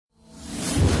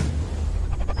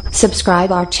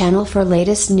Subscribe our channel for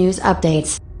latest news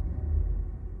updates.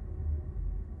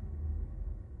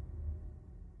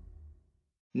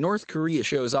 North Korea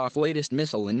shows off latest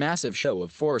missile in massive show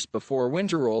of force before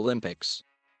Winter Olympics.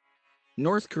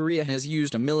 North Korea has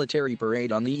used a military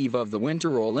parade on the eve of the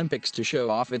Winter Olympics to show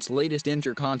off its latest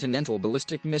intercontinental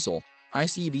ballistic missile,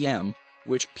 ICBM,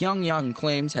 which Pyongyang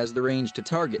claims has the range to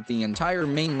target the entire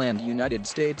mainland United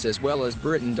States as well as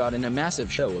Britain. In a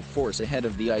massive show of force ahead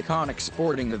of the iconic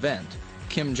sporting event,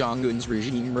 Kim Jong-un's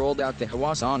regime rolled out the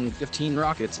Hwasong-15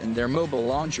 rockets and their mobile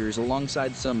launchers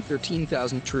alongside some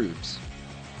 13,000 troops.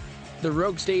 The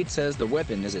rogue state says the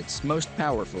weapon is its most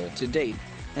powerful to date,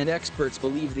 and experts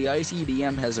believe the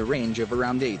ICBM has a range of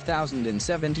around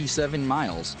 8,077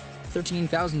 miles,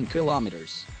 13,000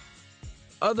 kilometers.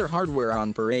 Other hardware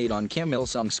on parade on Kim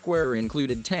Il-sung Square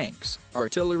included tanks,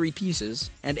 artillery pieces,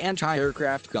 and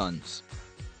anti-aircraft guns.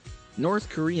 North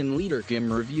Korean leader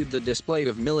Kim reviewed the display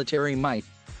of military might,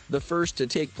 the first to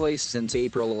take place since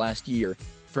April last year,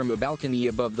 from a balcony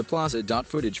above the plaza.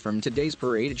 Footage from today's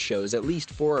parade shows at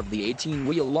least 4 of the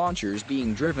 18-wheel launchers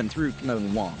being driven through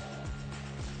Pyongyang.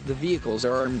 The vehicles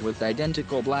are armed with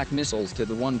identical black missiles to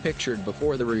the one pictured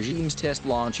before the regime's test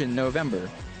launch in November,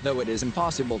 though it is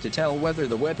impossible to tell whether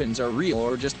the weapons are real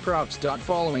or just props.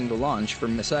 Following the launch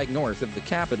from the site north of the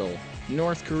capital,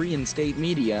 North Korean state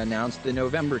media announced the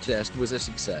November test was a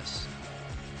success.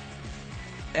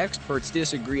 Experts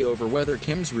disagree over whether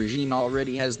Kim's regime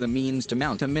already has the means to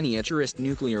mount a miniaturist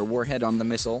nuclear warhead on the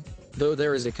missile, though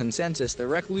there is a consensus the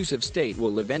reclusive state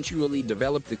will eventually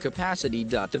develop the capacity.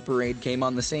 The parade came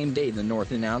on the same day the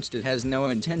North announced it has no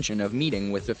intention of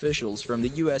meeting with officials from the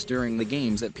U.S. during the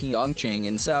Games at Pyeongchang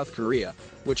in South Korea,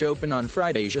 which open on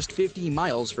Friday just 50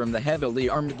 miles from the heavily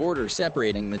armed border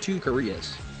separating the two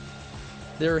Koreas.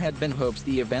 There had been hopes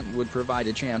the event would provide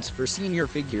a chance for senior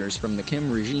figures from the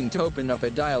Kim regime to open up a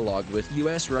dialogue with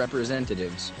U.S.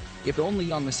 representatives, if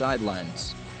only on the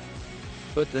sidelines.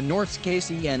 But the North's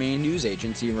KCNA news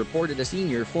agency reported a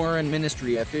senior foreign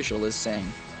ministry official as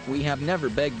saying, "We have never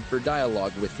begged for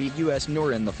dialogue with the U.S.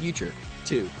 nor in the future,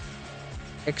 too.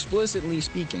 Explicitly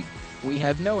speaking, we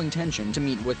have no intention to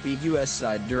meet with the U.S.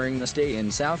 side during the stay in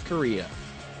South Korea.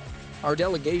 Our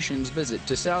delegation's visit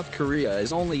to South Korea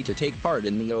is only to take part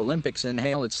in the Olympics and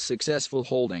hail its successful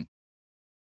holding."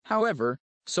 However,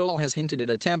 Seoul has hinted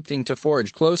at attempting to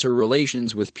forge closer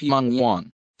relations with Pyongyang,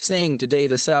 saying today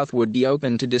the South would be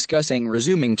open to discussing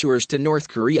resuming tours to North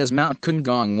Korea's Mount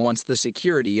Kumgang once the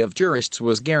security of tourists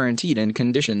was guaranteed and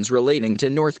conditions relating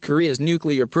to North Korea's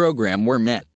nuclear program were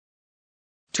met.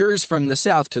 Tours from the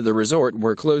south to the resort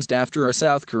were closed after a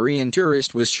South Korean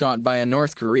tourist was shot by a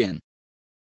North Korean.